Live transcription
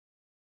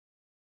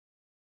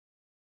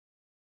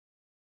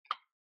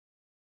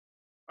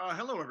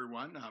Hello,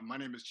 everyone. My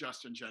name is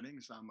Justin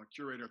Jennings. I'm a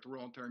curator at the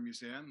Royal Ontario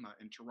Museum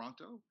in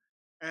Toronto.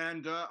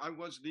 And I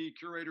was the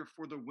curator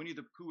for the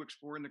Winnie-the-Pooh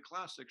Exploring the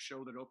Classics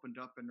show that opened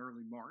up in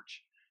early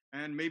March.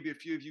 And maybe a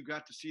few of you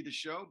got to see the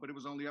show, but it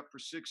was only up for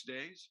 6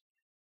 days.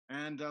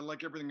 And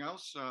like everything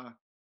else,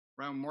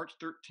 around March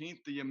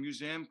 13th, the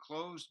museum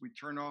closed. We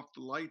turned off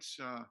the lights,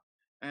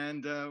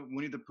 and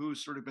Winnie the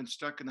Pooh's sort of been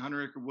stuck in the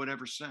Hundred Acre Wood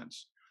ever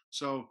since.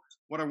 So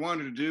what I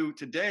wanted to do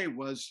today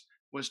was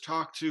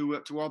talk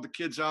to all the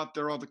kids out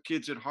there, all the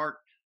kids at heart,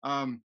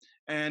 um,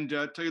 and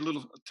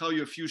tell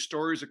you a few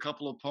stories, a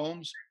couple of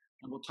poems,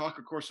 and we'll talk,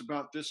 of course,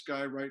 about this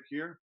guy right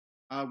here,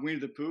 Winnie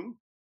the Pooh.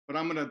 But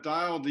I'm going to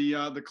dial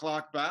the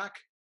clock back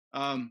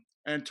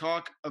and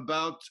talk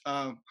about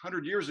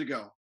 100 years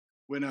ago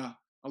when a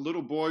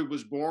little boy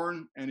was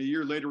born, and a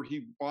year later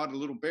he bought a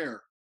little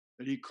bear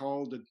that he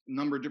called a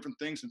number of different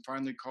things and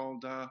finally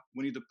called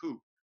Winnie the Pooh.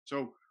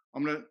 So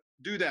I'm going to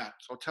do that.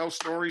 So I'll tell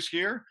stories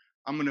here.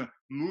 I'm going to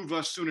move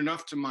us soon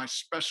enough to my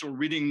special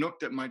reading nook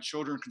that my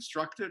children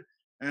constructed.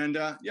 And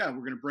yeah, we're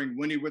going to bring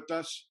Winnie with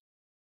us.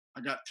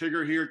 I got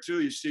Tigger here too.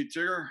 You see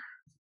Tigger?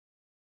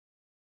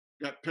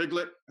 Got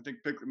Piglet. I think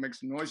Piglet makes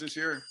some noises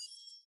here.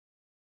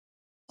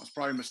 That's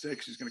probably a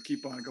mistake. She's going to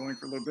keep on going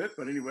for a little bit.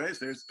 But anyways,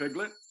 there's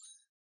Piglet.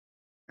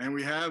 And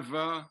we have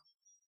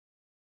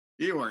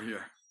Eeyore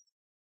here.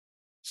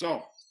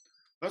 So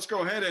let's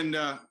go ahead and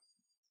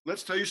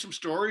let's tell you some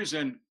stories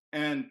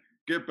and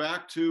get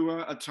back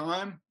to a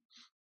time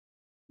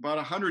about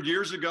 100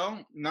 years ago,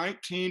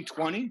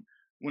 1920,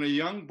 when a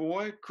young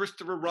boy,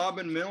 Christopher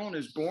Robin Milne,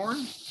 is born,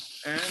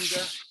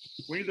 and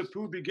Winnie the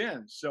Pooh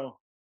begins. So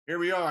here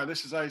we are.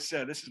 This is, I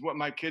said, this is what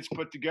my kids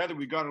put together.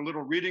 We got a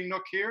little reading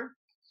nook here.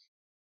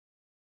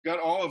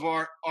 Got all of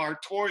our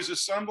toys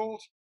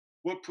assembled.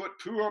 We'll put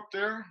Pooh up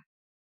there.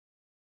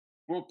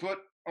 We'll put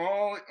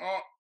we'll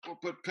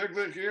put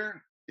Piglet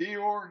here,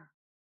 Eeyore,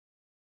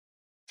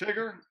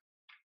 Tigger.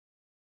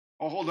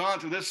 I'll hold on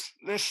to this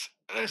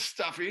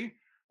stuffy,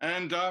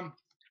 and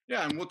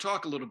yeah, and we'll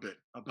talk a little bit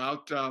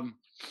about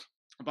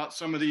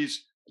some of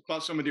these,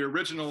 about some of the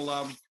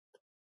original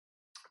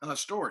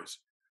stories.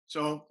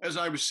 So as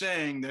I was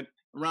saying, that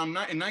in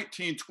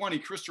 1920,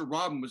 Christopher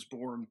Robin was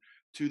born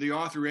to the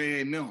author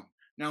A. A. Milne.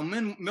 Now,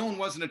 Milne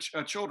wasn't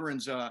a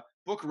children's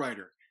book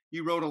writer. He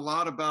wrote a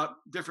lot about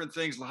different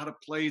things, a lot of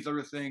plays,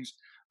 other things.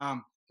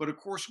 But of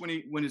course,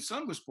 when his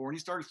son was born, he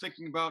started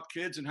thinking about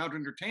kids and how to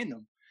entertain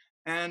them.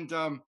 And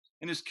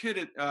his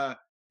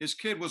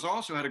kid was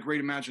also had a great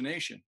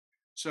imagination.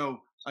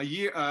 So a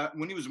year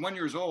when he was 1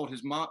 year old,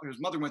 his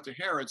mother went to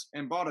Harrods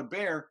and bought a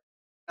bear,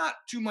 not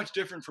too much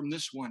different from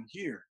this one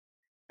here,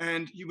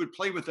 and he would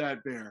play with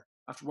that bear.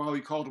 After a while,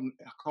 he called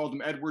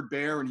him Edward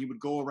Bear, and he would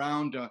go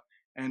around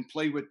and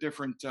play with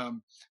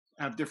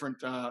have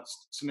different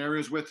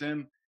scenarios with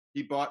him.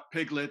 He bought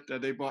Piglet,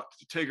 they bought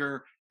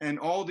Tigger, and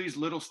all these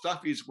little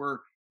stuffies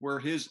were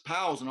his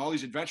pals, and all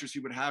these adventures he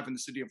would have in the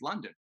city of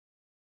London.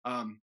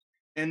 Um,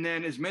 and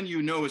then, as many of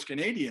you know, as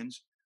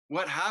Canadians,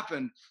 what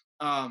happened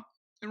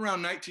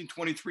around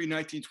 1923,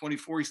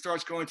 1924, he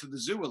starts going to the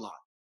zoo a lot,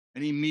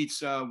 and he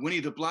meets Winnie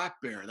the Black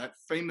Bear, that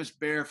famous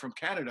bear from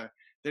Canada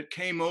that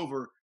came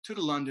over to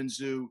the London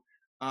Zoo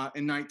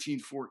in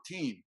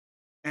 1914.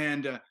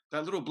 And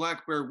that little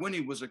black bear,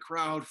 Winnie, was a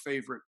crowd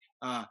favorite.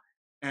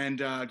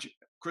 And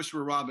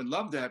Christopher Robin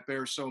loved that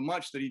bear so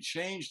much that he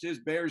changed his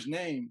bear's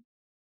name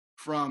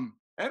from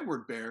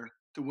Edward Bear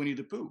to Winnie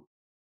the Pooh.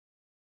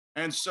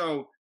 And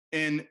so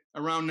in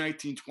around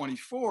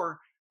 1924,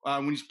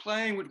 when he's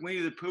playing with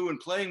Winnie the Pooh and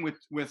playing with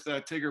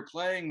Tigger,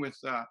 playing with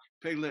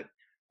Piglet,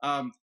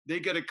 they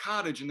get a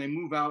cottage and they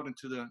move out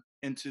into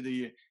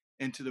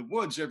the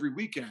woods every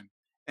weekend.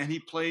 And he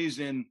plays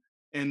in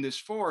this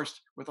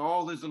forest with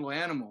all these little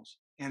animals.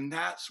 And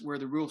that's where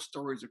the real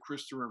stories of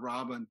Christopher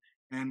Robin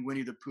and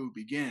Winnie the Pooh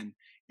begin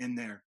in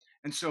there.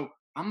 And so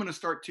I'm going to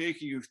start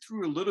taking you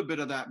through a little bit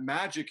of that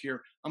magic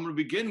here. I'm going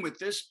to begin with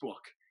this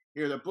book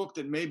here, the book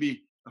that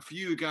maybe a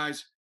few of you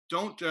guys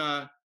don't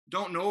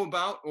know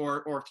about,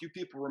 or a few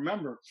people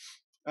remember.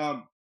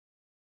 And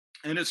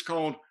it's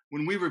called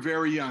When We Were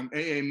Very Young,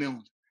 A. A.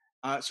 Milne.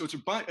 So it's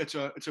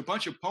a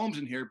bunch of poems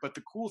in here. But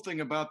the cool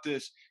thing about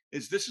this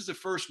is the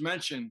first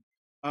mention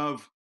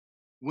of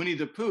Winnie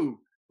the Pooh.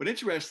 But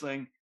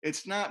interesting,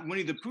 it's not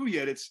Winnie the Pooh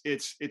yet.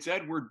 It's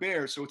Edward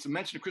Bear. So it's a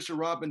mention of Christopher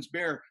Robin's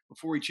bear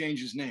before he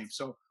changed his name.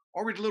 So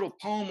I'll read a little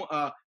poem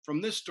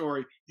from this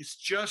story. It's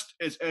just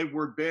as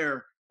Edward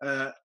Bear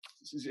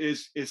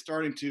is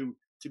starting to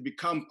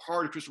become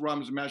part of Christopher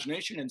Robin's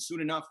imagination, and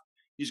soon enough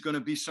he's going to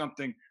be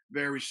something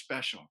very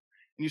special.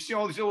 And you see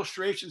all these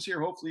illustrations here.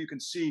 Hopefully you can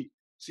see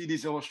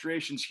these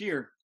illustrations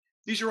here.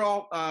 These are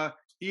all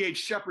E.H.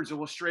 Shepard's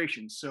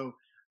illustrations. So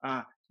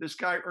this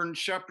guy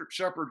Ernest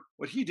Shepard,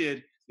 what he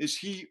did is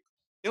he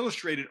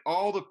illustrated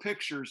all the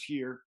pictures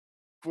here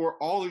for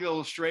all the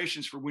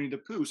illustrations for Winnie the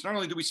Pooh. So not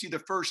only do we see the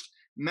first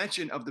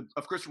mention of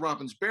Christopher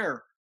Robin's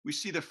bear, we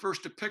see the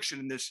first depiction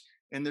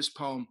in this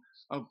poem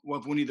of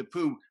Winnie the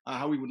Pooh,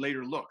 how he would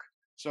later look.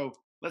 So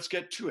let's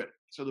get to it.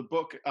 So the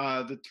book,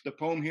 the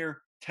poem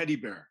here, Teddy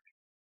Bear.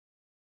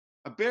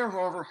 A bear,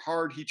 however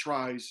hard he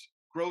tries,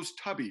 grows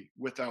tubby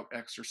without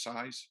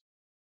exercise.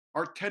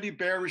 Our teddy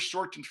bear is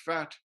short and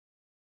fat,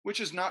 which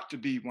is not to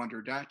be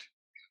wondered at.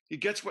 He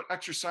gets what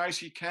exercise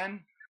he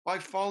can by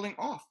falling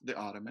off the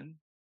ottoman,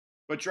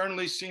 but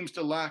generally seems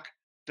to lack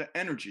the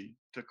energy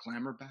to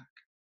clamber back.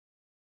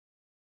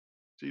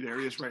 See, there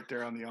he is right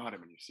there on the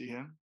ottoman. You see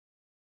him?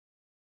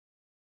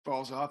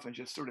 Falls off and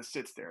just sort of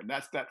sits there. And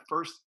that's that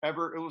first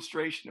ever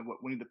illustration of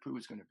what Winnie the Pooh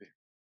is going to be.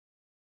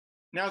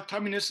 Now,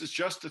 tumminess is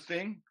just the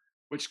thing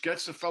which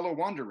gets a fellow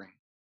wandering,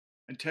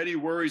 and Teddy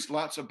worries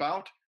lots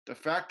about the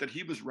fact that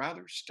he was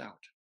rather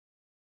stout.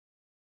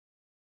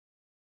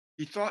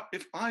 He thought,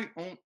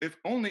 if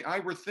only I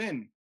were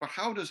thin, but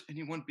how does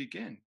anyone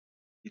begin?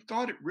 He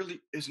thought it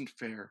really isn't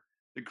fair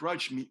to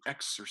grudge me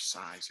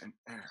exercise and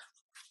air.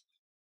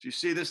 Do you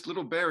see this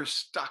little bear is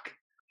stuck?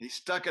 He's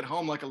stuck at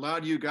home like a lot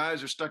of you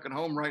guys are stuck at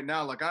home right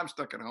now, like I'm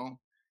stuck at home.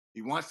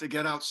 He wants to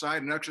get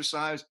outside and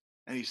exercise,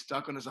 and he's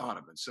stuck on his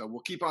ottoman. So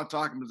we'll keep on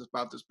talking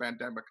about this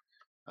pandemic.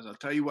 As I'll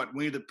tell you what,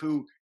 Winnie the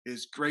Pooh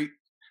is great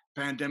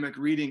pandemic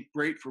reading,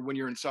 great for when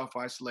you're in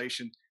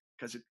self-isolation,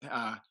 because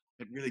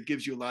it really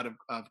gives you a lot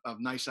of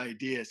nice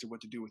ideas to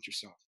what to do with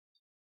yourself.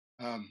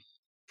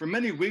 For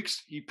many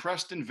weeks, he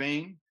pressed in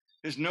vain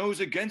his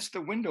nose against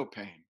the window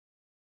pane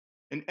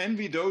and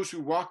envied those who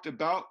walked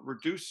about,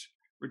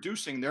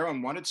 reducing their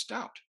unwanted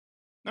stout.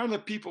 None of the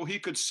people he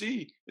could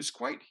see is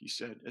quite, he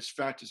said, as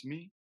fat as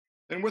me.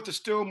 And with a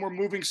still more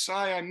moving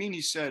sigh, I mean,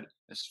 he said,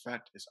 as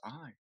fat as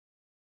I.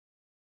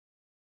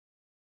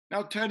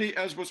 Now Teddy,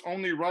 as was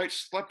only right,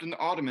 slept in the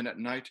ottoman at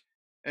night,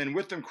 and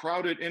with them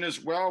crowded in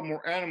as well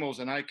more animals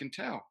than I can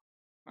tell.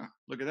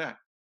 Look at that.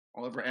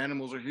 All of our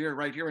animals are here,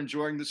 right here,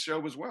 enjoying the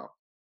show as well.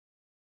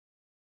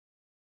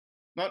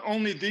 Not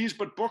only these,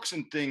 but books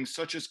and things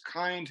such as a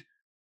kind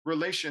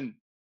relation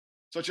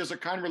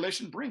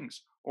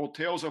brings, old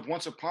tales of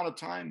once upon a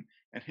time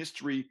and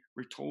history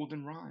retold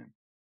in rhyme.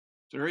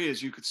 So there he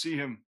is. You could see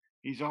him.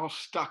 He's all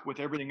stuck with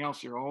everything else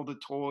here, all the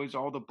toys,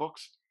 all the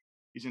books.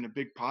 He's in a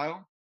big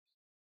pile.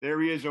 There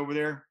he is over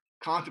there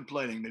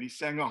contemplating that he's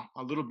saying, oh,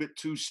 a little bit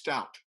too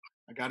stout.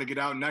 I got to get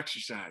out and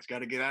exercise. Got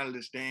to get out of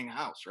this dang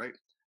house, right?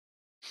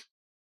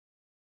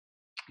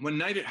 One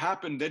night it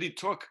happened that he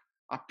took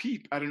a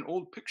peep at an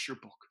old picture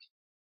book,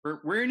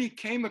 wherein he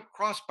came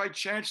across by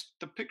chance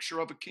the picture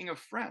of a king of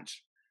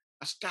France,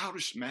 a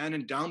stoutish man,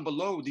 and down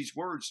below these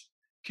words,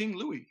 King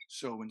Louis,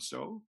 so and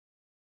so.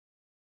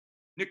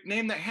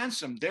 Nicknamed the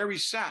Handsome, there he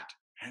sat,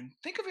 and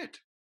think of it,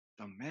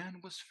 the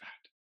man was fat.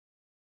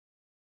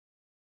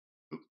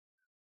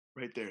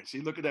 Right there.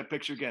 See, look at that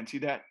picture again. See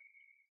that?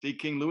 See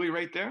King Louis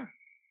right there?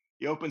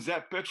 He opens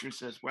that picture and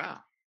says, wow,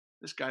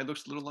 this guy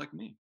looks a little like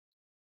me.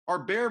 Our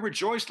bear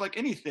rejoiced like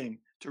anything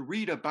to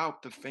read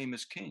about the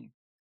famous king.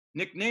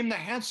 Nicknamed the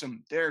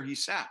Handsome, there he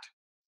sat.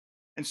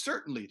 And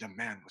certainly the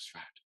man was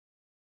fat.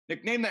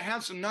 Nicknamed the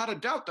Handsome, not a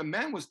doubt, the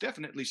man was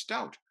definitely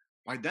stout.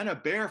 Why then a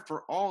bear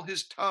for all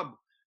his tub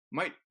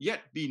might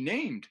yet be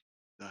named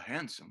the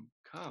Handsome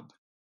Cub.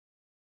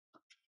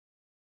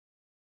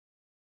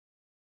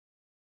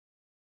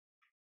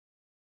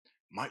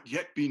 Might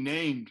yet be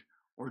named,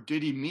 or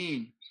did he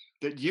mean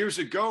that years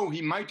ago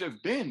he might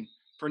have been?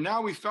 For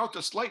now we felt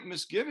a slight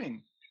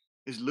misgiving.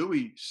 Is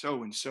Louis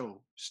so and so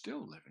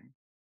still living?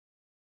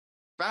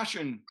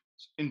 Fashion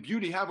and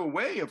beauty have a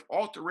way of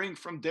altering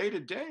from day to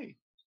day.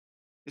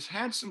 Is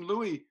handsome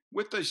Louis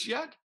with us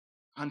yet?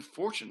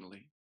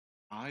 Unfortunately,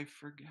 I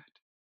forget.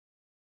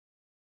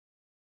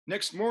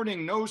 Next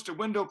morning, nose to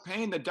window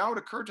pane, the doubt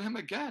occurred to him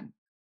again.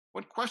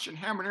 One question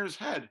hammered in his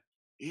head: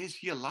 is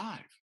he alive,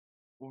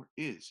 or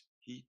is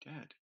he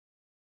dead?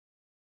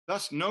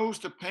 Thus nose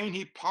to pane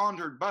he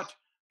pondered, but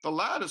the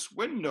lattice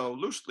window,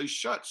 loosely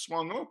shut,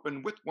 swung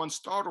open with one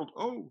startled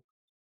 "oh!"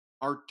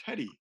 Our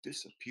Teddy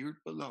disappeared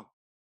below.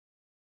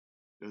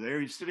 So there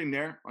he's sitting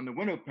there on the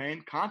window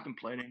pane,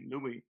 contemplating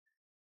Louis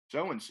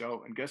so and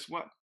so, and guess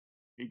what?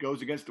 He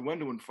goes against the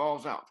window and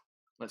falls out.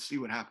 Let's see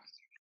what happens.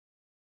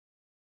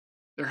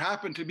 There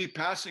happened to be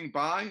passing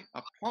by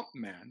a plump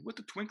man with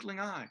a twinkling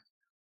eye,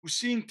 who,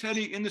 seeing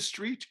Teddy in the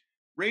street,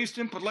 raised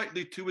him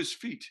politely to his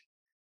feet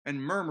and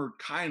murmured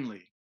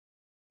kindly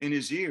in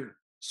his ear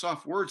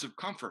soft words of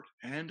comfort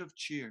and of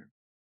cheer.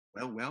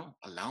 Well, well,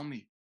 allow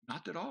me,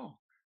 not at all.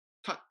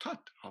 Tut, tut,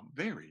 a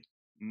very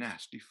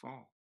nasty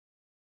fall.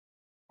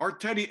 Our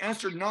Teddy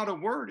answered not a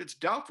word. It's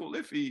doubtful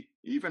if he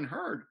even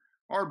heard.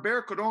 Our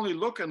bear could only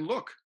look and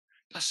look.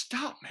 The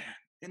stout man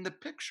in the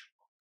picture.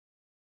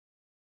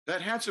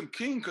 That handsome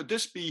king, could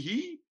this be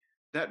he?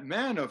 That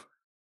man of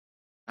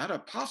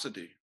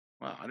adiposity.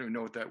 Wow, I don't even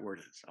know what that word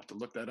is. I'll have to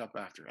look that up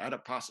after.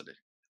 Adiposity.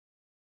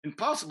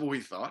 Impossible, he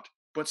thought,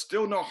 but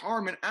still no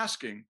harm in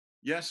asking.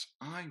 Yes,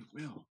 I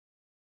will.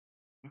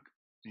 Look,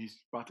 he's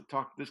about to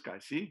talk to this guy.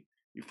 See,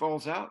 he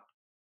falls out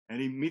and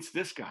he meets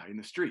this guy in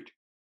the street.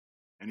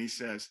 And he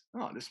says,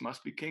 oh, this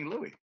must be King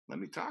Louis. Let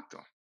me talk to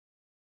him.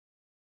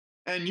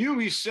 And you,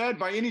 he said,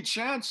 by any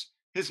chance,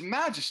 His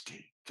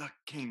Majesty, the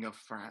King of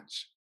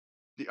France.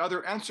 The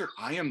other answered,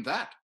 I am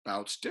that,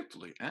 bowed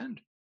stiffly,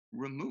 and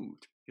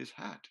removed his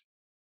hat.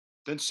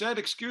 then said,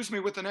 "Excuse me,"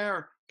 with an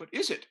air, "but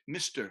is it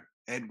Mr.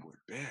 Edward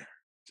Bear?"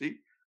 See,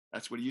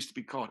 that's what he used to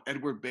be called,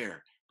 Edward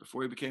Bear,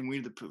 before he became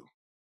Winnie the Pooh.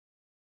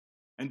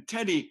 And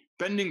Teddy,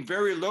 bending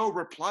very low,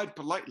 replied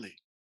politely,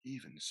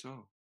 "Even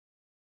so."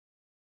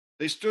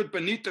 They stood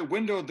beneath the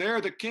window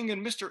there, the king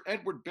and Mr.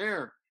 Edward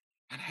Bear,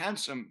 and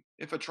handsome,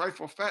 if a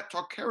trifle fat,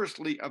 talked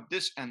carelessly of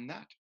this and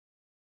that.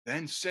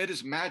 Then said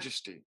his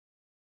majesty,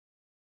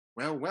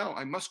 "Well, well,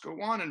 I must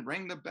go on," and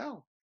rang the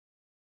bell.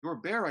 "Your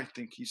bear, I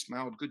think," he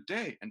smiled, "good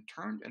day," and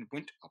turned and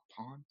went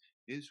upon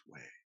his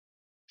way.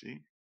 See,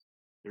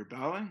 they're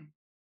bowing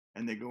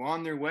and they go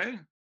on their way,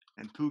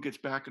 and Pooh gets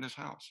back in his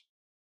house.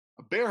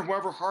 A bear,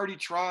 however hard he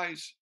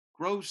tries,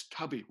 grows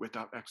tubby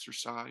without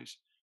exercise.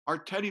 Our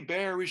teddy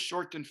bear is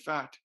short and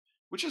fat,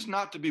 which is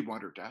not to be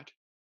wondered at.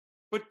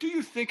 But do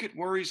you think it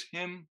worries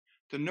him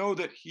to know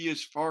that he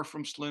is far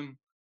from slim?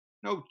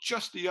 No,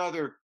 just the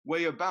other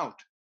way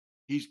about.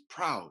 He's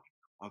proud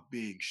of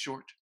being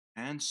short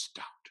and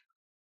stout.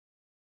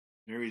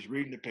 There he's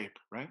reading the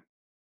paper, right?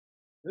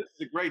 This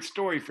is a great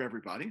story for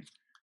everybody,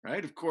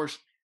 right? Of course,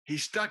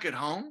 he's stuck at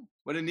home,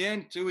 but in the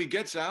end, too, he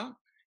gets out,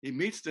 he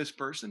meets this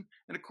person,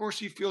 and of course,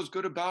 he feels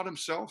good about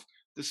himself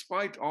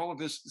despite all of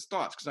his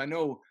thoughts. Because I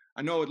know,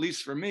 at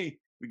least for me,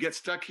 we get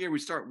stuck here, we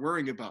start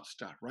worrying about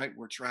stuff, right?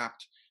 We're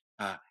trapped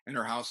in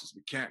our houses,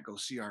 we can't go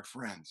see our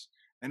friends,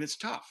 and it's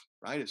tough,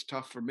 right? It's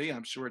tough for me.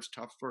 I'm sure it's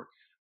tough for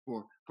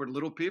the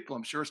little people.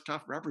 I'm sure it's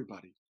tough for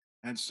everybody,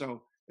 and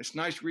so it's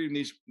nice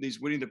reading these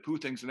Winnie the Pooh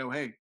things to know,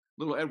 hey,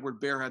 little Edward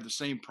Bear had the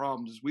same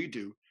problems as we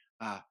do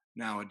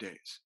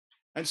nowadays.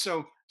 And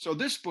so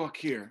this book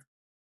here,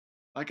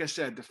 like I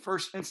said, the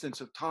first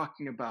instance of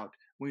talking about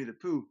Winnie the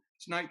Pooh,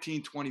 it's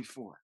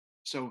 1924.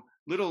 So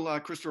little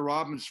Christopher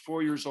Robin is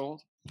 4 years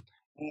old.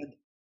 And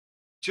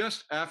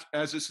just after,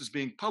 as this is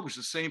being published,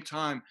 the same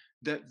time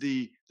that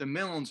the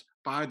Millens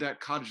buy that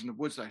cottage in the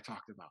woods that I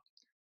talked about.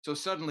 So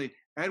suddenly,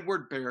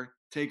 Edward Bear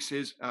takes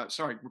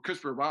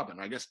Christopher Robin.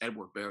 I guess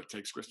Edward Bear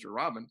takes Christopher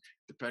Robin,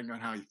 depending on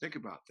how you think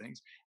about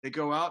things. They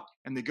go out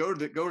and they go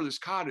to this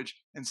cottage,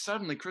 and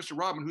suddenly Christopher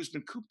Robin, who's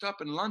been cooped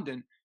up in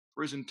London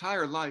for his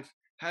entire life,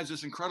 has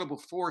this incredible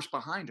forest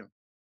behind him.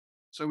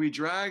 So he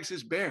drags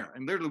his bear,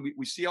 and literally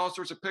we see all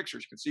sorts of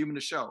pictures. You can see him in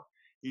the show.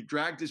 He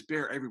dragged his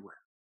bear everywhere.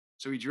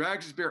 So he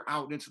drags his bear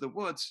out into the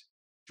woods,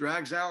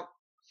 drags out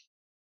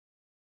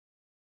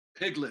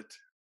Piglet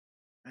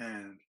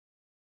and,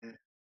 and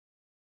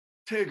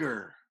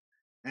Tigger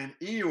and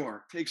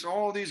Eeyore, takes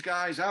all these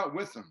guys out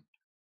with them.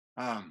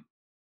 Um,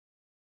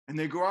 and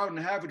they go out and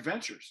have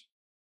adventures.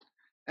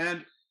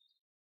 And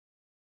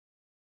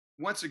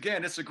once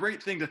again, it's a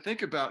great thing to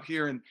think about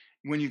here. And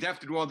when you have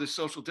to do all this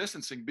social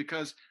distancing,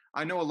 because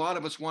I know a lot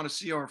of us want to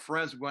see our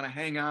friends, we want to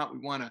hang out, we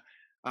want to,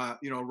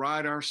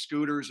 ride our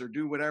scooters or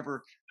do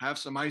whatever, have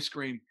some ice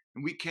cream,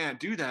 and we can't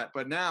do that.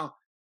 But now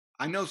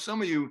I know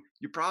some of you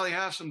probably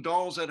have some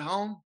dolls at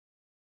home.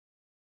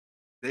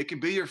 They can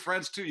be your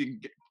friends too. You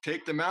can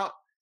take them out.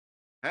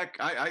 Heck,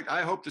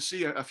 I hope to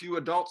see a few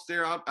adults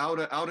there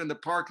out in the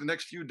park the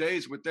next few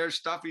days with their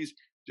stuffies,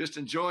 just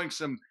enjoying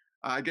some.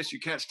 I guess you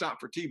can't stop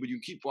for tea, but you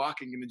can keep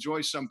walking and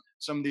enjoy some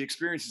of the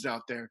experiences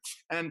out there,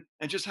 and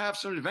just have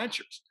some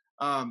adventures.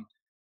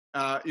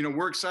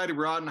 We're excited.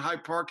 We're out in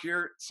Hyde Park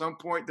here. At some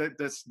point,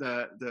 that's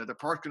the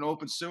park can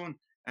open soon,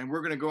 and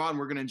we're going to go out and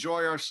we're going to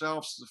enjoy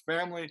ourselves as a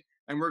family,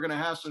 and we're going to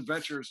have some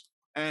adventures.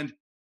 And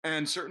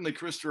certainly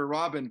Christopher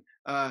Robin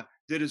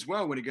did as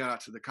well when he got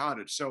out to the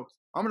cottage. So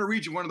I'm going to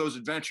read you one of those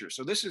adventures.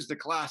 So this is the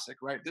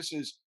classic, right? This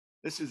is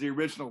the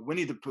original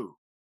Winnie the Pooh.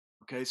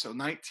 Okay, so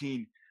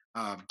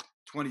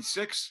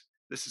 1926.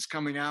 This is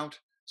coming out.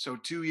 So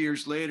 2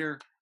 years later,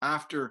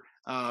 after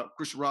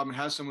Christopher Robin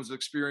has some of his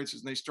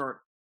experiences, and they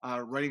start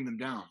writing them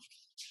down.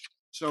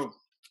 So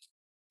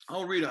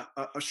I'll read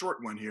a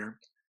short one here.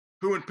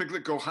 Pooh and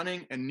Piglet go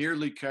hunting and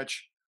nearly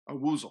catch a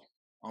woozle.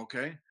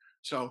 Okay,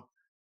 so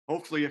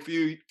hopefully, if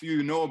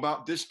you know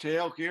about this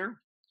tale here,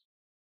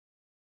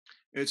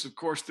 it's of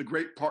course the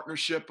great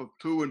partnership of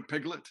Pooh and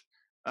Piglet,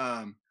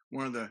 um,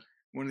 one of the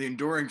one of the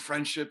enduring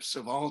friendships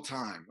of all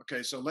time.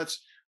 Okay, so let's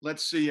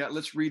see.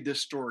 Let's read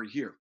this story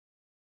here.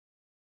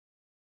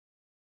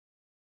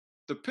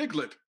 The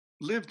piglet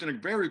lived in a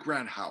very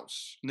grand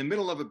house in the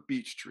middle of a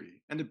beech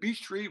tree, and the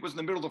beech tree was in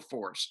the middle of the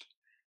forest,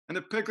 and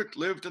the piglet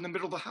lived in the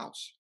middle of the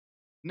house.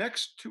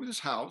 Next to his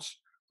house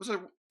was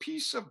a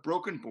piece of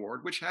broken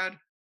board which had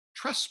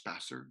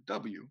Trespasser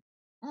W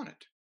on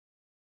it.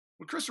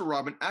 When Christopher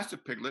Robin asked the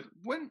piglet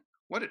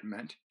what it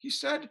meant, he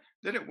said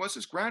that it was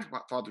his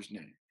grandfather's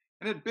name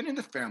and had been in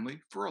the family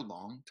for a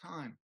long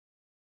time.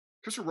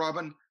 Christopher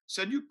Robin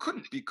said you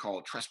couldn't be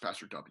called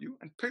Trespasser W,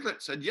 and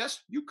Piglet said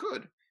yes, you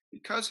could,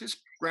 because his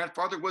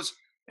grandfather was,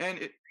 and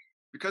it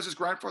because his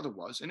grandfather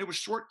was, and it was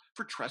short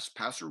for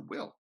Trespasser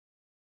Will,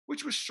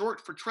 which was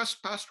short for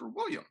Trespasser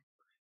William.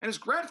 And his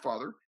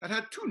grandfather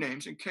had two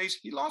names in case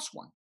he lost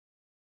one: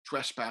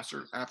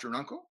 Trespasser after an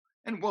uncle,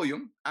 and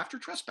William after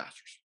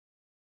trespassers.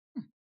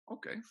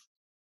 Okay,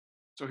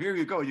 so here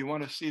you go. You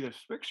want to see this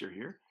picture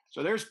here?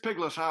 So there's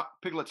Piglet's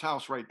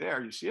house right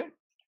there. You see it?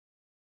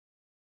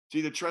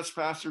 See the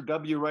trespasser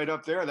W right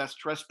up there? That's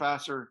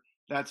trespasser.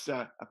 That's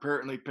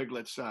apparently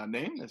Piglet's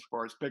name as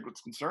far as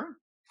Piglet's concerned.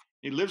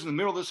 He lives in the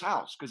middle of this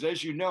house because,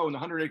 as you know, in the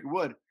Hundred Acre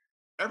Wood,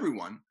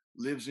 everyone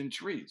lives in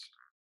trees.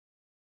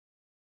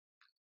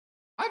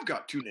 I've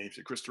got two names,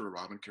 said Christopher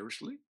Robin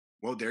carelessly.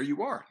 Well, there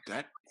you are.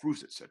 That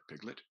proves it, said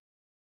Piglet.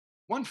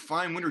 One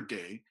fine winter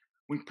day,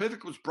 when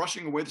Piglet was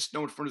brushing away the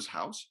snow in front of his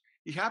house,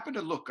 he happened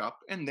to look up,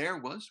 and there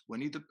was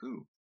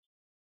Winnie-the-Pooh,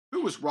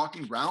 who was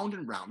walking round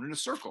and round in a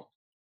circle,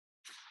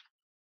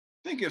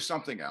 thinking of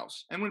something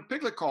else. And when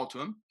Piglet called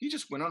to him, he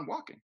just went on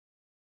walking.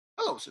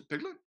 Hello, said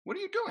Piglet. What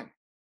are you doing?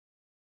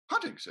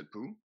 Hunting, said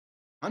Pooh.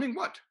 Hunting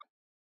what?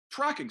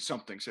 Tracking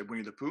something, said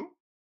Winnie-the-Pooh,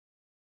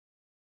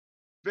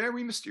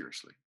 very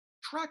mysteriously.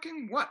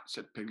 Tracking what?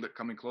 Said Piglet,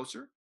 coming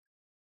closer.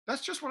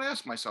 That's just what I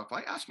ask myself.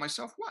 I ask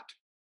myself what?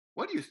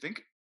 What do you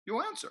think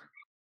you'll answer?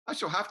 I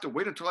shall have to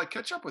wait until I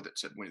catch up with it,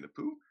 said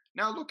Winnie-the-Pooh.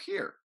 Now look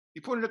here. He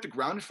pointed at the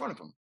ground in front of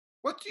him.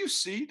 What do you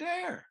see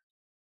there?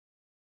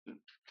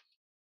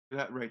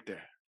 That right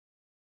there.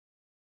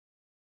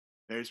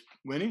 There's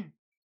Winnie.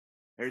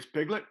 There's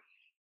Piglet.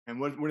 And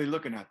what are they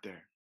looking at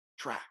there?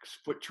 Tracks,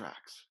 foot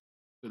tracks.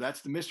 So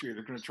that's the mystery.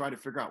 They're going to try to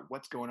figure out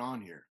what's going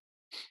on here.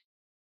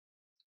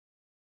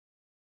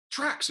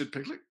 Tracks, said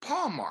Piglet.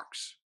 Paw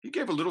marks. He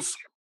gave a little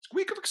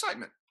squeak of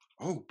excitement.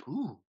 Oh,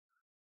 Pooh.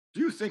 Do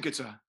you think it's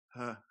a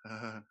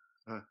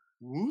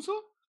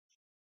woozle?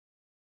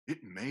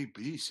 It may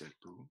be, said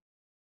Pooh.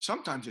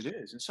 Sometimes it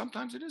is, and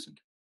sometimes it isn't.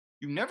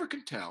 You never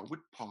can tell with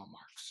paw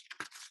marks.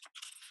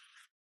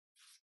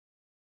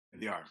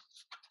 There they are.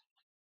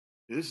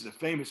 This is a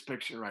famous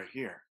picture right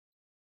here.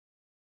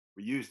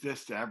 We used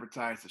this to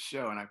advertise the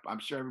show, and I'm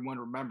sure everyone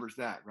remembers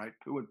that, right?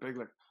 Pooh and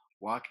Piglet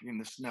walking in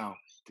the snow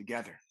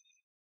together.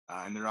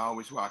 And they're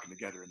always walking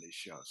together in these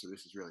shows. So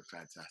this is really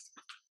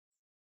fantastic.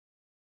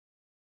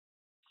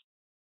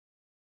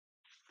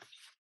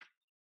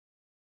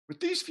 With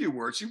these few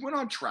words, he went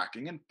on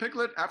tracking, and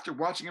Piglet, after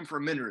watching him for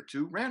a minute or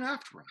two, ran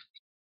after him.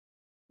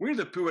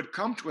 Winnie-the-Pooh had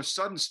come to a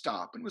sudden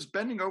stop and was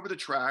bending over the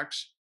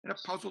tracks in a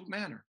puzzled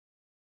manner.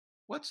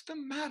 What's the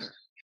matter?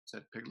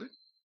 Said Piglet.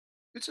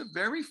 It's a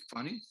very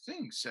funny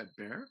thing, said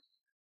Bear,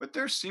 but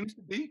there seems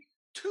to be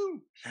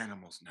two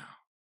animals now.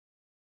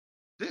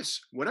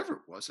 This, whatever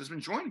it was, has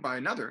been joined by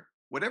another,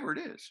 whatever it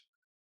is,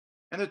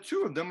 and the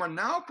two of them are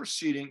now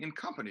proceeding in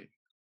company.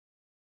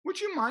 Would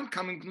you mind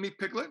coming with me,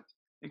 Piglet,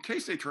 in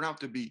case they turn out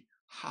to be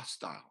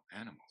hostile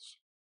animals?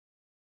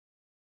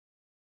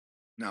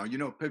 Now, you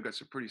know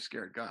Piglet's a pretty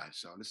scared guy,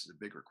 so this is a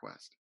big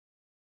request.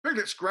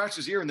 Piglet scratched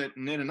his ear in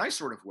a nice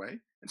sort of way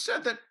and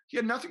said that he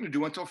had nothing to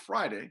do until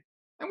Friday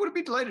and would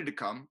be delighted to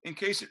come in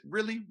case it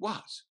really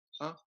was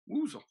a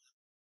woozle.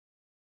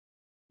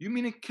 You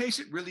mean in case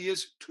it really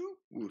is two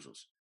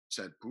woozles,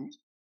 said Pooh.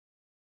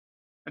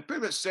 And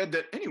Piglet said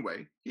that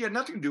anyway, he had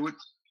nothing to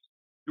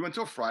do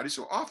until Friday,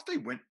 so off they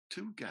went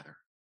together.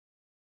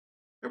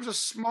 There was a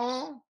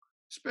small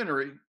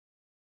spinnery,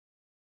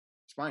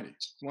 spiny,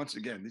 once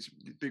again, these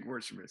big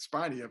words for me,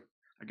 spiny,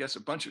 I guess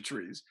a bunch of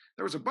trees.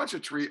 There was a bunch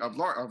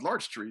of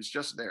large trees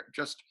just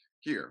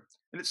here.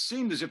 And it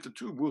seemed as if the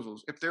two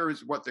woozles, if there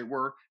is what they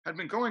were, had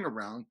been going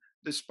around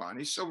this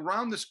spiny. So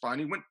around the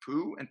spiny went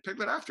Pooh and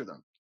Piglet after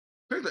them.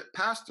 Piglet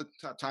passed the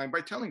time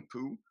by telling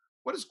Pooh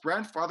what his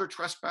grandfather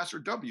Trespasser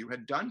W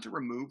had done to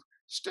remove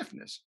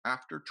stiffness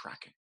after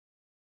tracking,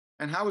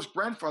 and how his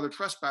grandfather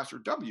Trespasser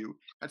W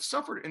had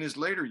suffered in his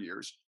later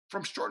years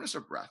from shortness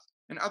of breath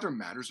and other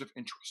matters of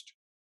interest.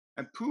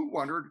 And Pooh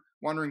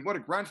wondering what a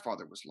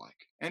grandfather was like,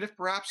 and if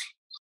perhaps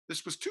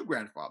this was two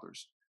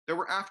grandfathers that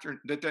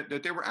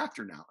they were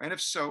after now, and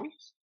if so,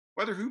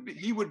 whether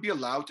he would be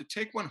allowed to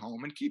take one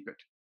home and keep it,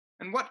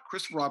 and what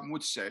Christopher Robin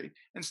would say,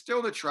 and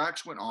still the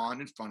tracks went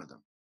on in front of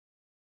them.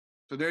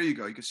 So there you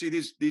go. You can see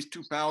these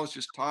two pals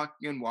just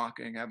talking and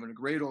walking, having a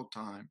great old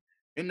time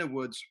in the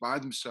woods by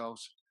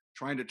themselves,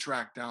 trying to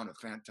track down a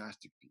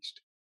fantastic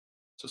beast.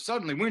 So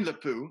suddenly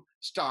Winnie-the-Pooh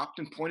stopped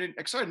and pointed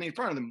excitedly in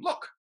front of them.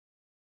 Look!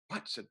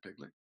 What? Said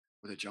Piglet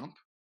with a jump.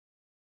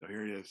 So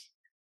here it is.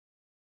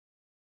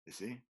 You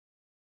see?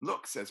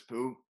 Look, says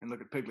Pooh, and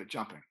look at Piglet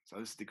jumping. So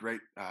this is the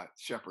great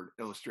shepherd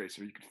illustrator.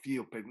 So you can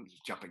feel Piglet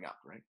just jumping up,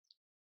 right?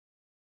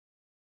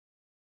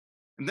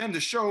 And then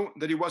to show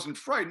that he wasn't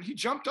frightened, he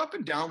jumped up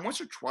and down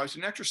once or twice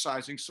in an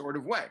exercising sort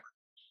of way.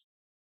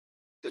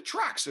 The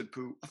track, said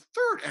Pooh. A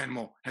third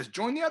animal has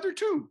joined the other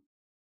two.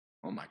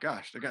 Oh my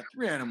gosh, they got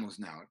three animals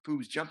now.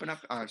 Pooh's jumping up,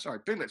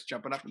 Piglet's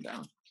jumping up and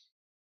down.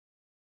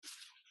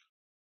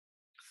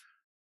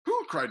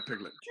 Pooh, cried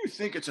Piglet, do you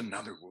think it's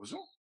another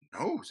woozle?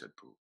 No, said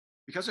Pooh,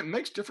 because it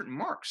makes different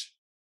marks.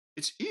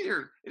 It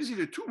is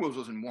either two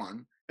woozles in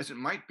one, as it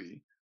might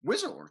be,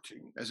 whizzle or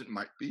two, as it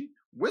might be,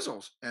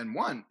 whizzles and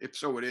one, if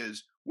so it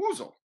is,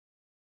 woozle.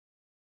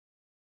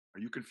 Are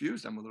you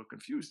confused? I'm a little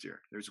confused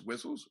here. There's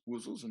whizzles,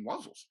 woozles, and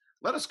wuzzles.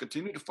 Let us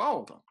continue to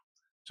follow them.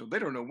 So they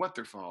don't know what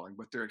they're following,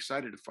 but they're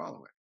excited to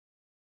follow it.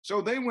 So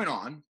they went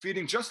on,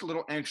 feeling just a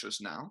little anxious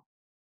now,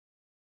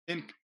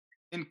 in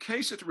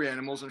case the three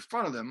animals in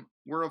front of them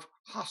were of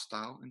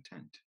hostile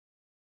intent.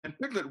 And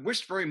Piglet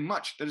wished very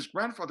much that his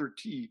grandfather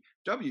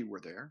T.W. were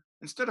there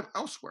instead of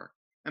elsewhere.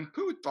 And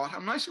Pooh thought how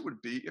nice it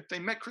would be if they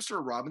met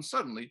Christopher Robin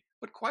suddenly,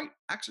 but quite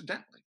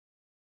accidentally,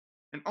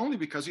 and only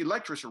because he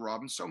liked Christopher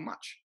Robin so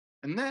much.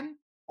 And then,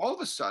 all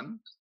of a sudden,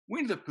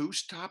 Winnie the Pooh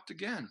stopped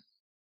again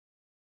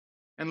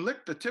and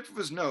licked the tip of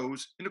his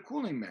nose in a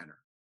cooling manner,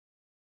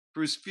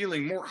 for he was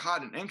feeling more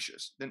hot and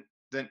anxious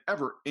than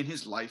ever in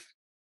his life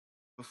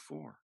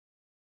before.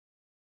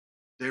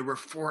 There were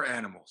four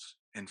animals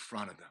in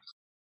front of them.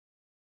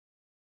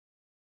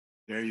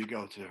 There you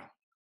go, too.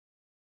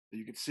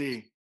 You could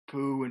see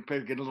Pooh and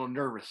Pig get a little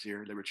nervous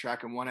here. They were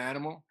tracking one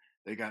animal.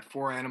 They got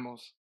four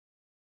animals,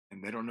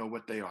 and they don't know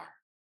what they are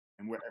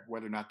and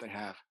whether or not they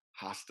have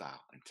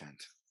hostile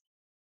intent.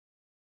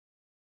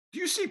 Do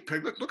you see,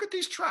 Piglet? Look at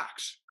these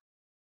tracks.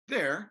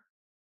 There,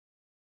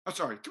 I'm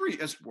sorry, three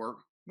as were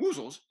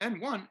woozles,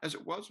 and one as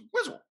it was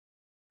Whizzle.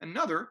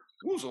 Another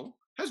woozle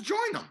has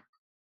joined them.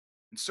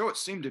 And so it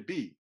seemed to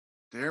be.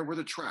 There were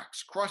the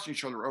tracks crossing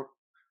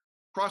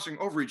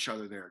over each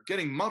other there,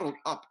 getting muddled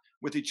up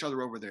with each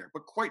other over there,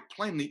 but quite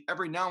plainly,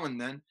 every now and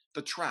then,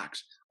 the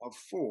tracks of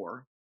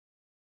four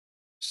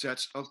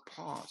sets of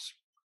paws.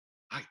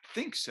 I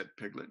think, said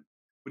Piglet,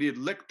 but he had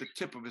licked the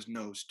tip of his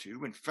nose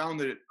too and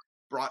found that it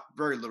brought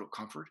very little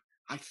comfort.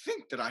 I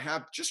think that I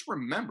have just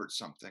remembered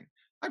something.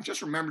 I've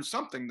just remembered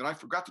something that I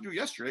forgot to do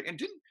yesterday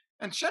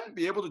and shouldn't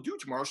be able to do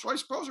tomorrow. So I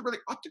suppose I really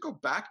ought to go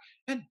back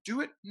and do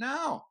it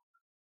now.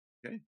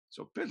 Okay,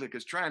 so Piglet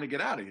is trying to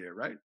get out of here,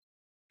 right?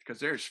 Because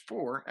there's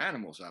four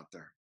animals out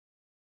there.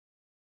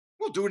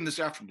 We'll do it in this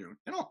afternoon,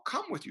 and I'll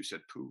come with you,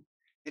 said Pooh.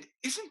 It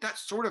isn't that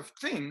sort of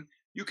thing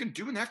you can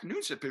do in the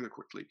afternoon, said Piglet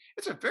quickly.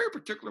 It's a very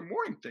particular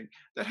morning thing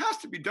that has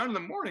to be done in the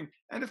morning,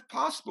 and if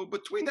possible,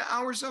 between the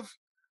hours of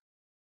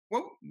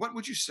what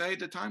would you say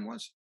the time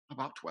was?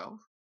 About 12,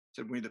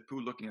 said Winnie the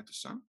Pooh, looking at the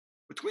sun.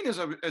 Between, as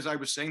I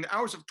was saying, the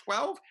hours of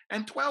 12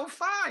 and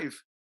 12:05.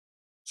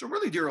 So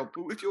really, dear old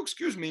Pooh, if you'll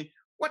excuse me,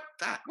 what's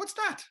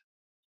that?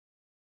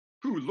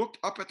 Pooh looked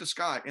up at the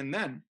sky, and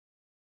then,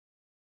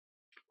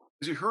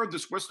 as he heard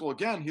this whistle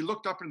again, he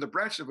looked up into the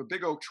branches of a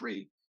big oak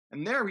tree,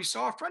 and there he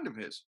saw a friend of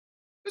his.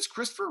 It's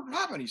Christopher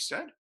Robin, he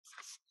said.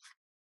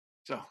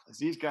 So, as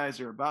these guys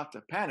are about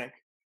to panic,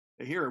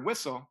 they hear a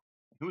whistle.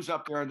 Who's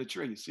up there in the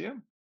tree? You see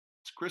him?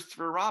 It's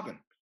Christopher Robin.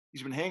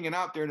 He's been hanging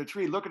out there in the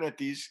tree looking at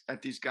these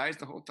guys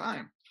the whole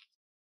time.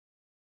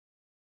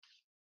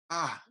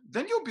 Ah,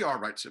 then you'll be all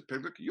right, said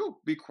Piglet. You'll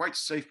be quite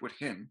safe with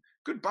him.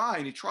 Goodbye.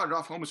 And he trotted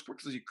off home as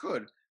quickly as he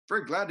could,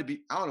 very glad to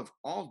be out of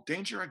all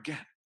danger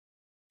again.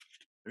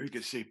 There you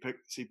can see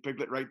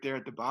Piglet right there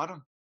at the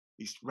bottom.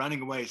 He's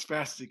running away as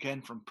fast as he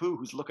can from Pooh,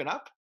 who's looking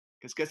up.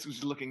 Because guess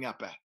who's looking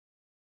up at?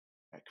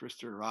 At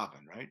Christopher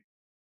Robin, right?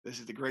 This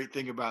is the great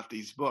thing about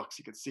these books.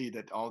 You can see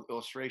that all the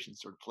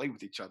illustrations sort of play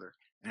with each other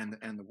and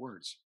the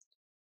words.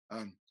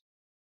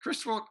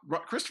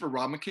 Christopher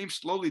Robin came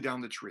slowly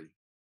down the tree.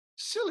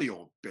 Silly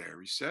old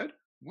bear, he said.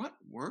 What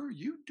were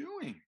you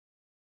doing?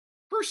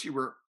 First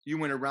you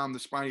went around the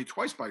spiny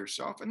twice by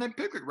yourself, and then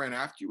Piglet ran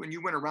after you, and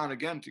you went around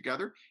again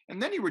together,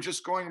 and then you were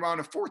just going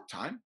around a fourth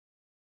time.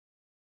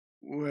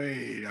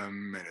 Wait a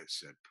minute,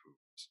 said Pooh,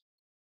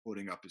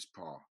 holding up his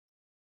paw.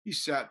 He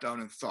sat down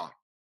and thought,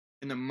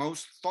 in the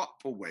most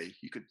thoughtful way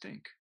he could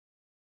think.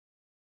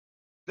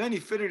 Then he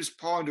fitted his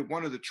paw into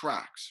one of the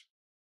tracks,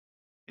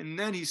 and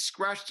then he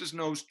scratched his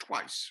nose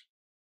twice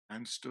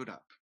and stood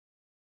up.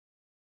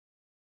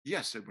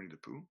 Yes, said Winnie the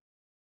Pooh.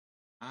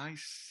 I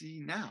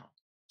see now,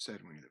 said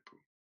Winnie the Pooh.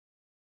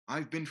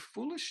 I've been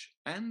foolish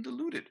and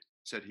deluded,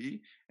 said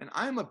he, and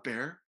I'm a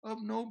bear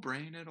of no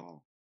brain at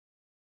all.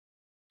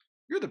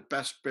 You're the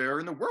best bear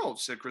in the world,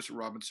 said Christopher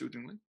Robin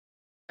soothingly.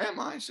 Am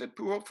I? Said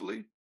Pooh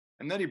hopefully,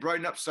 and then he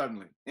brightened up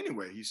suddenly.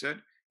 Anyway, he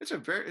said,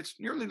 it's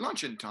nearly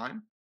luncheon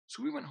time,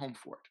 so we went home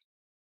for it.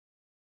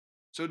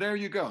 So there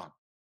you go.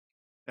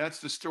 That's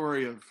the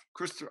story of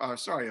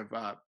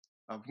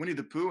Winnie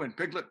the Pooh and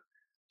Piglet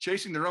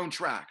chasing their own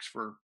tracks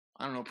for,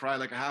 I don't know, probably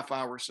like a half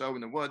hour or so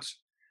in the woods,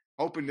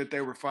 hoping that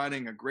they were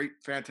finding a great,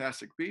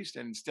 fantastic beast,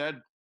 and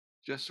instead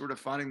just sort of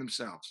finding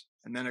themselves.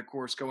 And then, of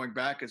course, going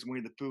back, as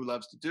Winnie the Pooh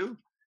loves to do,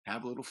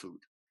 have a little food.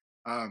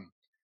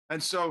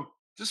 And so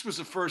this was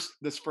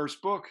this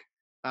first book.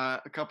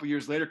 A couple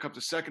years later comes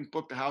the second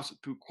book, The House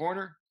at Pooh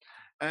Corner.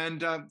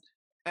 And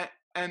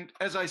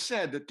as I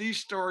said, that these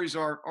stories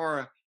are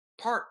a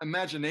part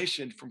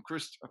imagination from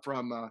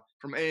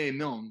A.A.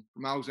 Milne,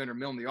 from Alexander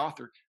Milne, the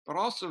author, but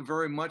also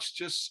very much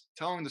just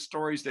telling the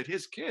stories that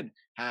his kid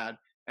had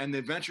and the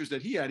adventures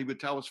that he had. He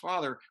would tell his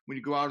father when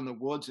you go out in the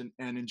woods and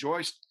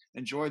enjoy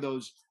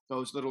those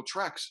little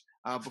treks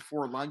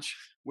before lunch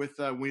with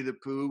Winnie the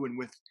Pooh and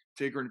with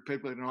Tigger and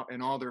Piglet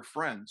and all their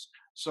friends.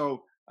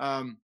 So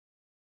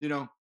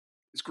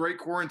it's great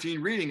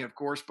quarantine reading, of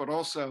course, but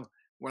also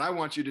what I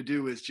want you to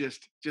do is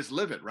just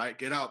live it, right?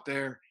 Get out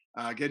there,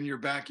 get in your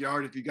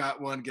backyard if you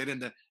got one. Get in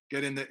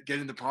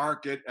the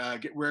park.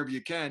 Get wherever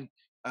you can.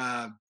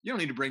 You don't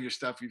need to bring your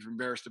stuff if you're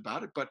embarrassed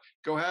about it, but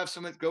go have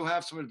some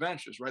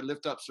adventures, right?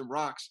 Lift up some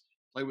rocks,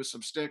 play with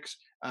some sticks,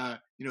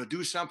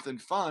 do something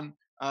fun.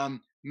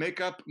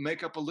 make up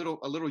a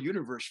little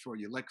universe for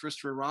you, like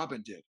Christopher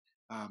Robin did,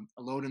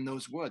 alone in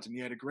those woods, and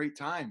he had a great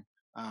time,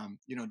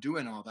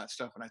 doing all that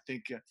stuff. And I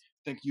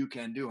think you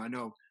can do. I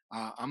know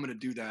I'm going to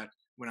do that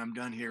when I'm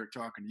done here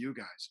talking to you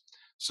guys.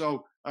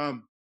 So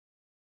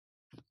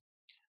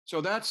so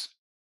that's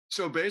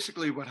so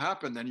basically what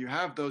happened. Then you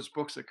have those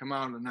books that come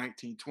out in the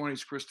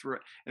 1920s. Christopher,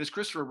 and as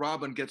Christopher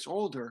Robin gets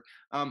older,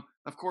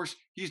 of course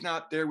he's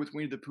not there with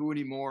Winnie the Pooh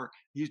anymore.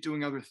 He's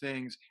doing other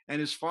things, and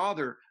his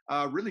father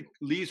really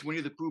leaves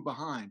Winnie the Pooh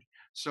behind.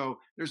 So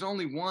there's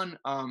only one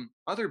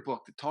other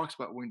book that talks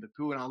about Winnie the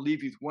Pooh, and I'll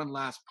leave you with one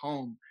last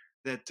poem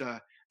that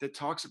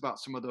talks about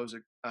some of those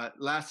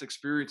last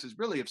experiences,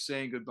 really, of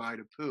saying goodbye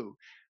to Pooh.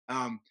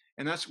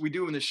 And that's what we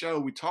do in the show.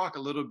 We talk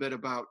a little bit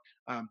about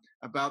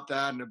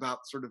that, and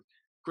about sort of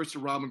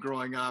Christopher Robin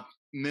growing up,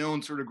 Milne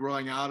sort of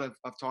growing out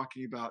of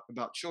talking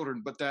about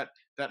children, but that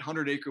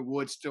Hundred Acre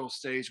Wood still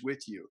stays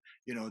with you.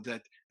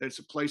 That it's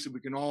a place that we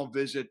can all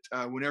visit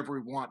whenever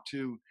we want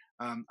to.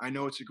 I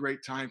know it's a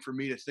great time for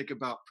me to think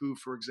about Pooh,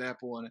 for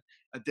example, on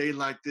a day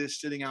like this,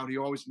 sitting out. He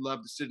always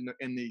loved to sit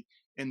in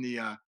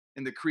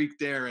the creek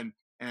there,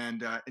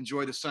 and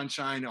enjoy the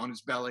sunshine on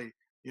his belly.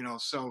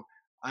 So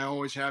I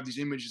always have these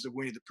images of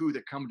Winnie the Pooh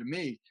that come to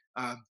me.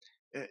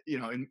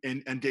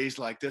 In days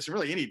like this, and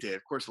really any day.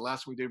 Of course, the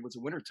last one we did was the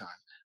wintertime.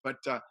 But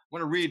I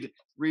want to read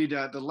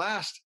the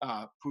last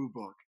Pooh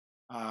book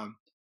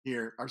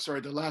here, or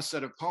sorry, the last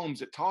set of poems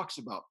that talks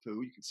about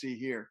Pooh. You can see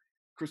here,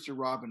 Christopher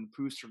Robin,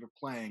 Pooh sort of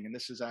playing, and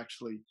this is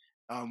actually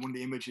one of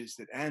the images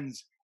that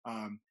ends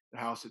the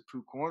house at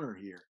Pooh Corner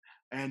here.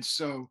 And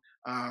so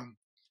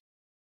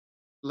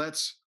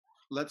let's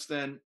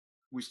then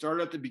we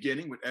started at the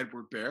beginning with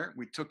Edward Bear.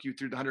 We took you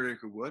through the Hundred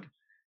Acre Wood,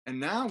 and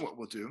now what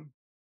we'll do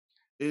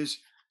is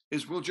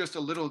we'll just do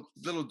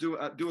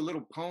a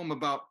little poem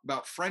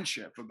about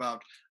friendship,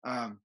 about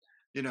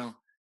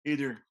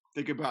either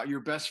think about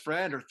your best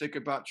friend, or think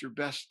about your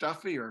best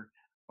stuffy, or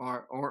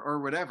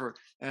whatever.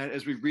 And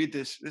as we read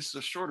this is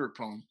a shorter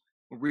poem.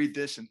 We'll read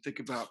this and think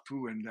about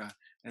Pooh, and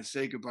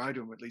say goodbye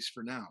to him, at least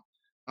for now.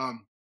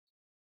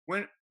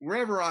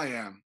 Wherever I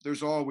am,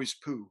 there's always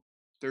Pooh.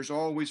 There's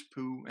always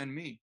Pooh and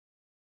me.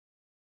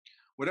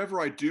 Whatever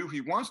I do,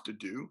 he wants to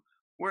do.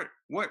 Where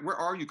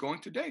are you going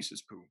today?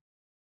 Says Pooh.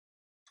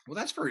 Well,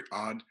 that's very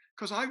odd,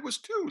 because I was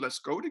too. Let's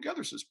go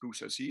together, says Pooh,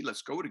 says he.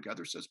 Let's go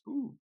together, says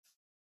Pooh.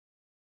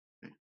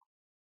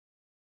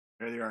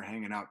 There they are,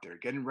 hanging out there,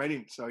 getting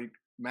ready. So you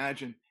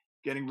imagine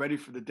getting ready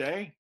for the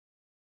day.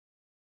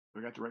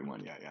 We got the right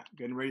one. Yeah.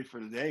 Getting ready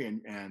for the day,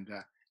 and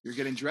you're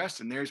getting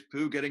dressed, and there's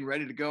Pooh getting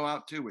ready to go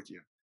out too with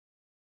you.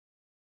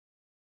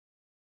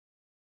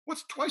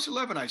 What's twice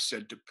 11? I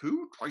said to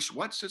Pooh. Twice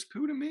what? Says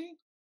Pooh to me.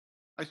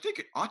 I think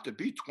it ought to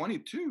be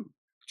 22.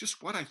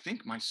 Just what I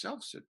think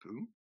myself, said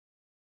Pooh.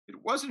 It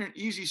wasn't an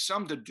easy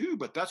sum to do,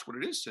 but that's what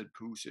it is, said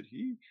Pooh, said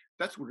he.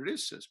 That's what it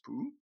is, says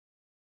Pooh.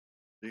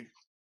 See?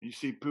 You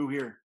see Pooh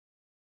here.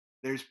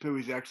 There's Pooh.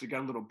 He's actually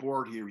got a little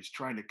board here. He's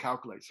trying to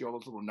calculate. See all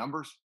those little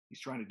numbers? He's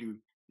trying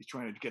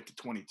to get to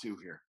 22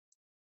 here.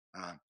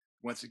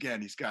 Once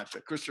again, he's got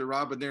Christopher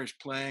Robin there is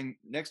playing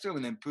next to him,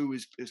 and then Pooh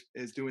is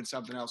doing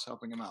something else,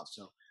 helping him out.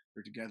 So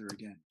they're together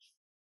again.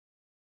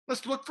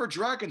 Let's look for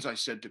dragons, I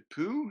said to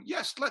Pooh.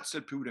 Yes, let's,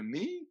 said Pooh to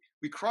me.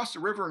 We crossed the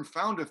river and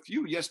found a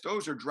few. Yes,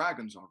 those are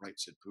dragons, all right,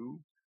 said Pooh.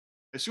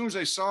 As soon as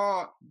I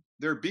saw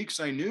their beaks,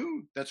 I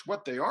knew. That's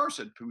what they are,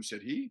 said Pooh,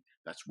 said he.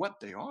 That's what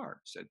they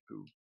are, said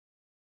Pooh.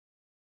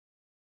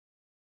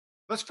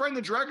 Let's frighten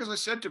the dragons, I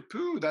said to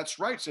Pooh. That's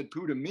right, said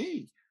Pooh to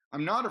me.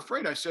 I'm not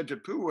afraid, I said to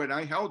Pooh, and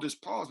I held his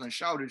paws and I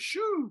shouted,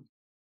 shoo!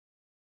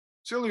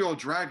 Silly old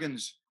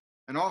dragons,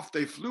 and off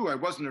they flew. I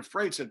wasn't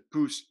afraid, said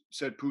Pooh,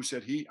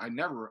 said he. I'm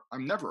never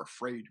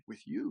afraid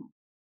with you.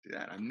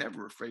 That I'm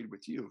never afraid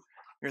with you.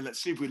 Here,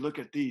 let's see if we look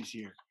at these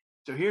here.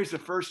 So here's the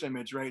first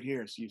image right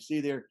here. So you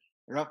see they're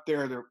up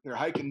there, they're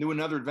hiking, doing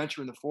another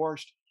adventure in the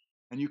forest,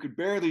 and you could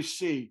barely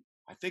see.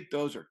 I think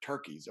those are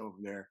turkeys over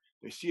there.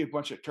 They see a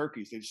bunch of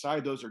turkeys. They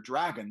decide those are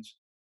dragons,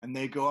 and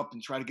they go up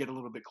and try to get a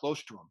little bit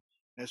close to them.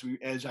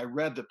 As I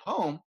read the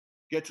poem,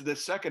 get to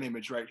this second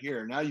image right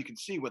here. Now you can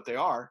see what they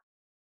are,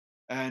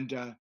 and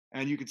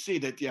you can see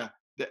that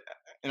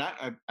and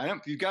I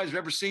don't. You guys have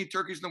ever seen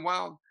turkeys in the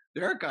wild?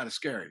 They're kind of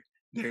scary.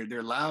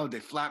 They're loud. They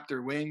flap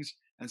their wings,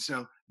 and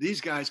so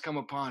these guys come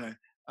upon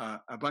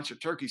a bunch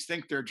of turkeys,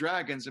 think they're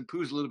dragons, and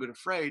Pooh's a little bit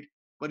afraid,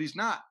 but he's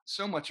not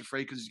so much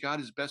afraid because he's got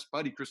his best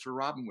buddy Christopher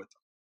Robin with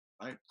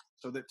him, right?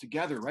 So that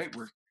together, right,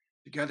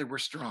 we're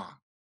strong.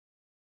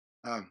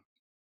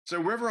 So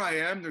wherever I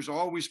am, there's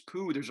always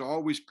Pooh. There's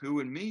always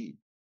Pooh and me.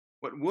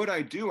 What would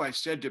I do? I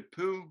said to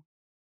Pooh,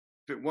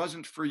 if it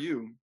wasn't for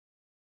you.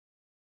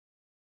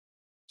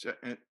 So,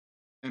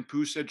 and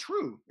Pooh said,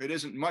 true. It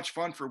isn't much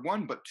fun for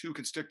one, but two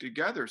can stick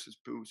together, says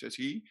Pooh, says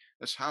he.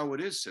 That's how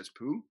it is, says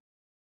Pooh.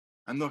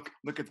 And look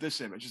at this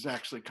image. It's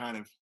actually kind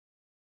of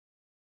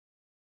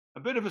a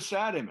bit of a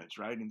sad image,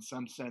 right? In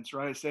some sense,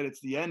 right? I said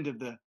it's the end of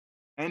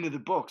the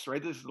books,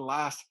 right? This is the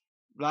last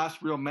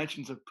real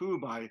mentions of Pooh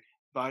by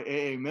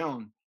A.A.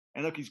 Milne.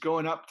 And look, he's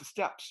going up the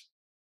steps.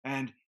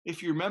 And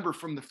if you remember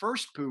from the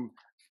first Pooh,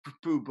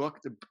 Pooh book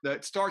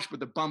that starts with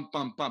the bump,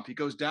 bump, bump. He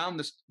goes down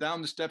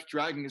the steps,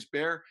 dragging his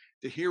bear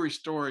to hear his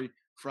story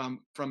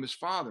from his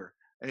father,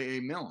 A.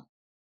 Milne.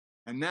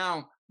 And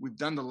now we've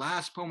done the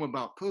last poem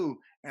about Pooh,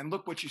 and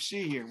look what you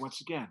see here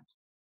once again.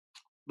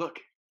 Look,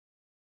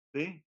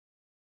 see,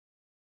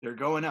 they're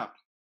going up.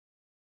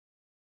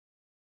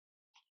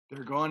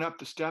 They're going up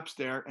the steps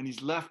there, and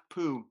he's left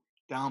Pooh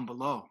down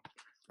below.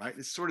 Right?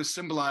 It's sort of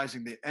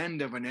symbolizing the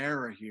end of an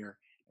era here,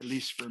 at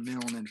least for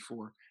Milne and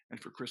for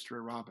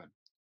Christopher Robin.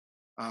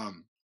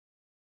 Um,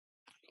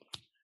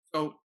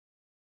 so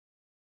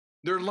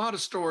there are a lot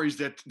of stories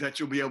that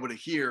you'll be able to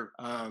hear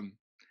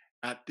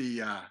at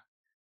the uh,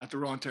 at the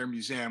Raw Entire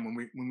Museum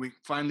when we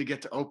finally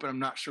get to open. I'm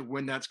not sure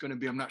when that's going to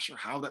be. I'm not sure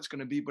how that's going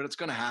to be, but it's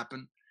going to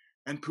happen.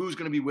 And Pooh's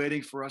going to be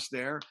waiting for us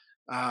there.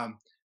 Um,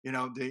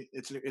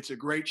 it's a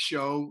great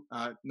show,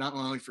 not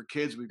only for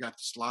kids. We've got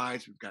the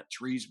slides, we've got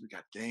trees, we've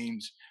got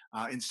games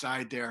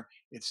inside there.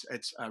 It's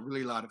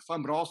really a lot of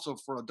fun, but also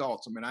for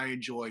adults. I mean, I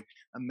enjoy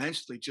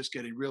immensely just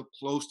getting real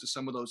close to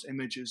some of those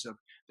images of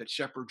that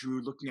Shepard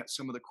drew, looking at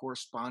some of the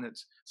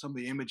correspondence, some of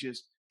the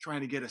images, trying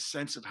to get a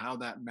sense of how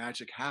that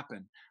magic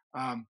happened.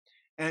 Um,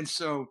 and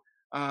so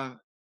at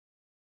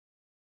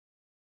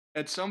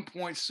some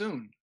point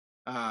soon,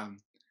 um,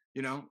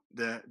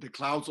 the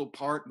clouds will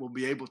part. We'll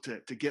be able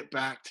to get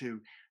back to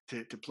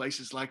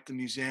places like the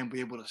museum, be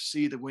able to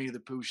see the Winnie the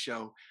Pooh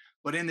show.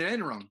 But in the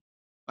interim,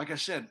 like I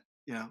said,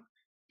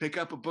 pick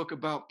up a book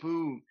about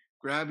Pooh,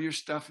 grab your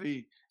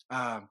stuffy,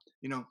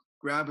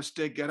 grab a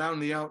stick, get out in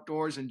the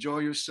outdoors, enjoy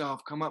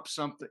yourself, come up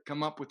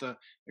with a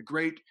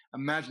great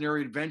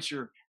imaginary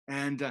adventure,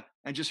 and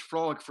just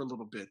frolic for a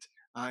little bit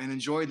and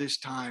enjoy this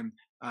time.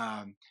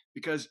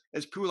 Because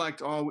as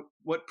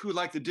what Pooh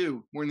liked to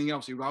do more than anything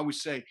else, he would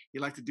always say he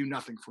liked to do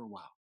nothing for a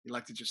while. He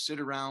liked to just sit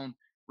around,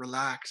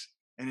 relax,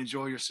 and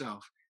enjoy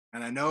yourself.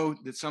 And I know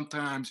that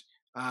sometimes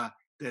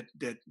that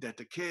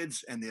the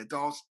kids and the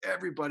adults,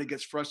 everybody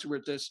gets frustrated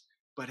with this.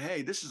 But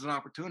hey, this is an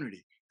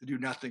opportunity to do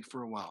nothing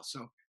for a while.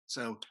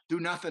 So do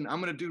nothing.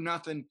 I'm going to do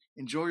nothing.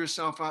 Enjoy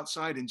yourself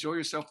outside. Enjoy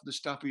yourself with the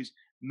stuffies.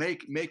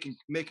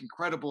 Make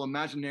incredible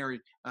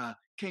imaginary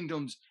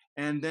kingdoms,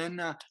 and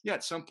then yeah,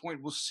 at some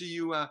point we'll see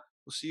you at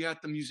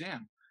the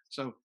museum.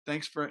 So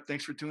thanks for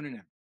tuning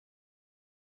in.